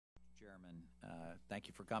and thank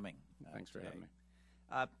you for coming. Thanks for having me.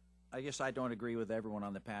 I guess I don't agree with everyone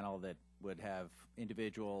on the panel that would have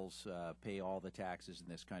individuals pay all the taxes in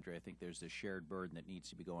this country. I think there's this shared burden that needs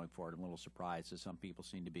to be going forward. I'm a little surprised that some people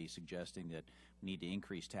seem to be suggesting that we need to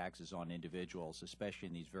increase taxes on individuals, especially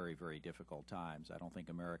in these very, very difficult times. I don't think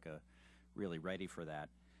America really ready for that.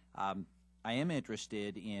 I am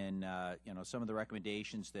interested in some of the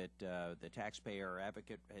recommendations that the taxpayer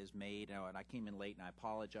advocate has made. And I came in late, and I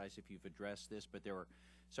apologize if you've addressed this, but there were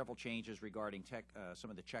several changes regarding some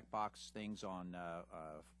of the checkbox things on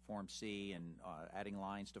Form C and adding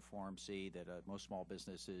lines to Form C that most small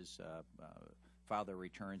businesses file their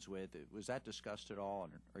returns with. Was that discussed at all,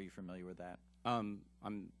 and are you familiar with that?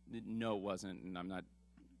 No, it wasn't, and I'm not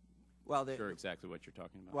sure exactly what you're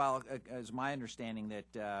talking about. Well, it's my understanding that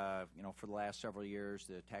for the last several years,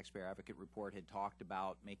 the Taxpayer Advocate Report had talked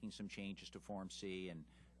about making some changes to Form C and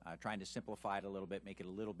trying to simplify it a little bit, make it a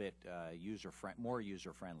little bit more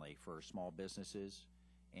user-friendly for small businesses.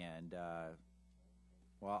 And,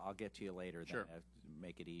 well, I'll get to you later. Sure. Then,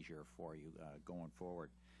 make it easier for you going forward.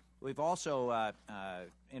 We've also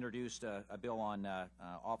introduced a bill on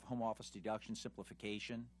home office deduction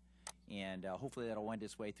simplification. And hopefully that'll wind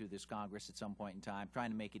its way through this Congress at some point in time,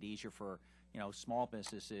 trying to make it easier for, small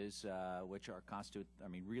businesses, which are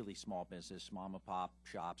really small business, mom and pop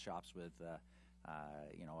shops with,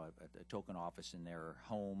 a token office in their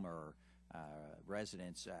home or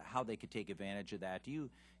residence, how they could take advantage of that. Do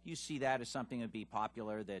you see that as something that would be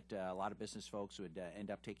popular, that a lot of business folks would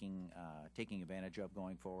end up taking advantage of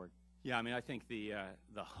going forward? Yeah, I think the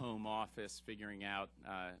home office, figuring out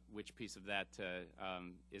which piece of that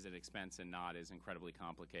is an expense and not, is incredibly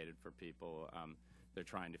complicated for people. They're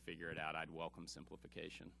trying to figure it out. I'd welcome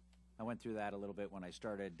simplification. I went through that a little bit when I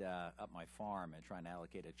started up my farm and trying to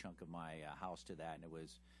allocate a chunk of my house to that, and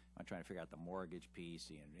I'm trying to figure out the mortgage piece,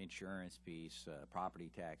 the insurance piece, property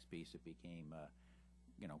tax piece. It became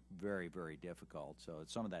very, very difficult. So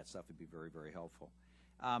some of that stuff would be very, very helpful.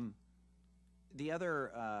 The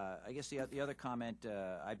other, I guess the other comment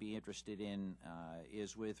I'd be interested in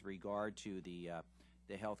is with regard to the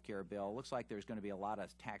health care bill. It looks like there's going to be a lot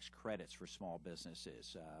of tax credits for small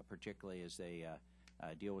businesses, particularly as they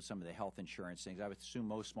deal with some of the health insurance things. I would assume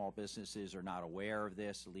most small businesses are not aware of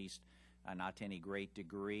this, at least not to any great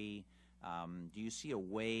degree. Do you see a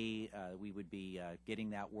way we would be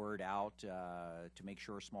getting that word out to make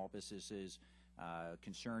sure small businesses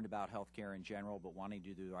concerned about health care in general, but wanting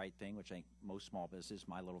to do the right thing, which I think most small businesses,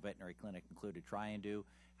 my little veterinary clinic included, try and do,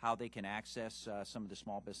 how they can access some of the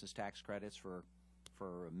small business tax credits for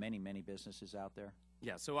many, many businesses out there?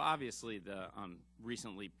 Yeah, so obviously the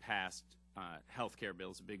recently passed health care bill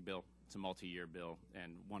is a big bill. It's a multi-year bill,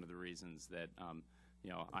 and one of the reasons that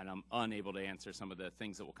I'm unable to answer some of the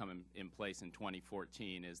things that will come in place in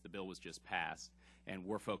 2014 is the bill was just passed, and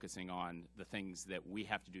we're focusing on the things that we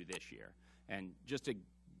have to do this year. And just to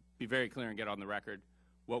be very clear and get on the record,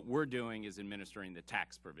 what we're doing is administering the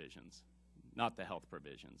tax provisions, not the health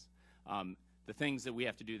provisions. The things that we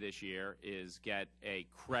have to do this year is get a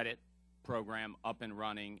credit program up and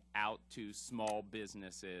running out to small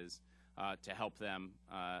businesses to help them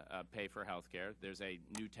pay for health care. There's a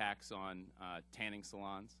new tax on tanning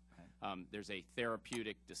salons. There's a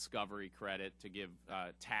therapeutic discovery credit to give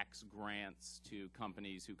tax grants to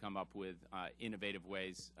companies who come up with innovative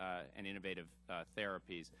ways and innovative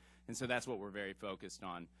therapies. And so that's what we're very focused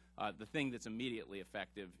on. The thing that's immediately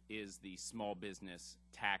effective is the small business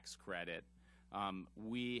tax credit.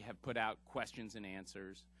 We have put out questions and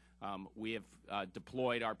answers. We have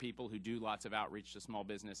deployed our people who do lots of outreach to small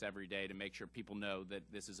business every day to make sure people know that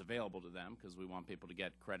this is available to them, because we want people to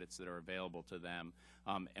get credits that are available to them.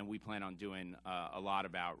 And we plan on doing a lot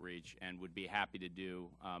of outreach, and would be happy to do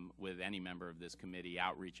with any member of this committee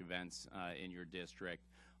outreach events in your district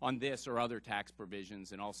on this or other tax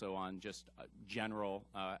provisions, and also on just general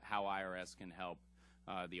how IRS can help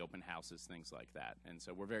the open houses, things like that. And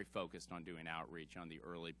so we're very focused on doing outreach on the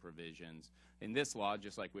early provisions in this law,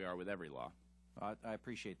 just like we are with every law. I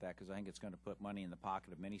appreciate that, because I think it's going to put money in the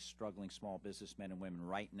pocket of many struggling small businessmen and women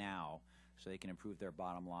right now, so they can improve their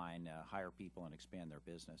bottom line, hire people, and expand their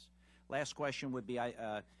business. Last question would be,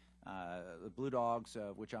 the Blue Dogs,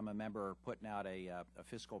 which I'm a member, are putting out a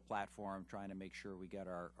fiscal platform, trying to make sure we get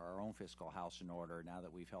our own fiscal house in order now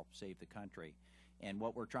that we've helped save the country. And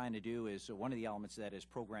what we're trying to do is, one of the elements of that is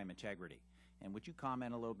program integrity. And would you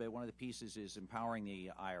comment a little bit? One of the pieces is empowering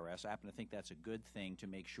the IRS. I happen to think that's a good thing, to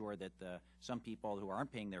make sure that some people who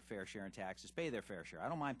aren't paying their fair share in taxes pay their fair share. I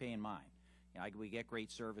don't mind paying mine. We get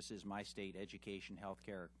great services, my state, education, health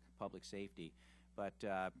care, public safety. But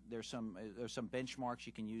there's some benchmarks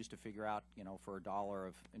you can use to figure out, for $1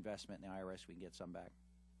 of investment in the IRS, we can get some back.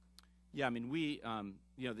 Yeah, I mean, we,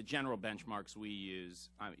 the general benchmarks we use,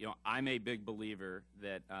 I'm a big believer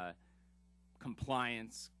that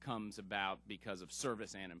compliance comes about because of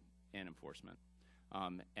service and enforcement.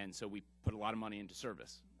 And so we put a lot of money into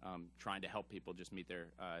service, trying to help people just meet their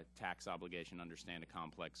tax obligation, understand a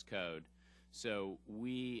complex code. So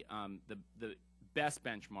we, the best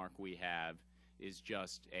benchmark we have is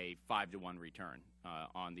just a 5-to-1 return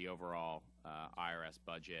on the overall IRS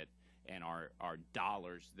budget and our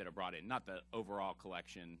dollars that are brought in, not the overall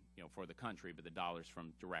collection, for the country, but the dollars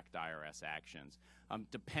from direct IRS actions.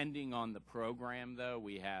 Depending on the program, though,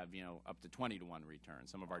 we have, up to 20-to-1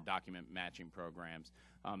 returns. Some of our document matching programs.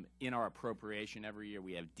 In our appropriation every year,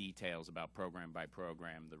 we have details about program by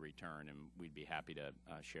program, the return, and we'd be happy to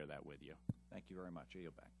share that with you. Thank you very much. I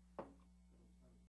yield back.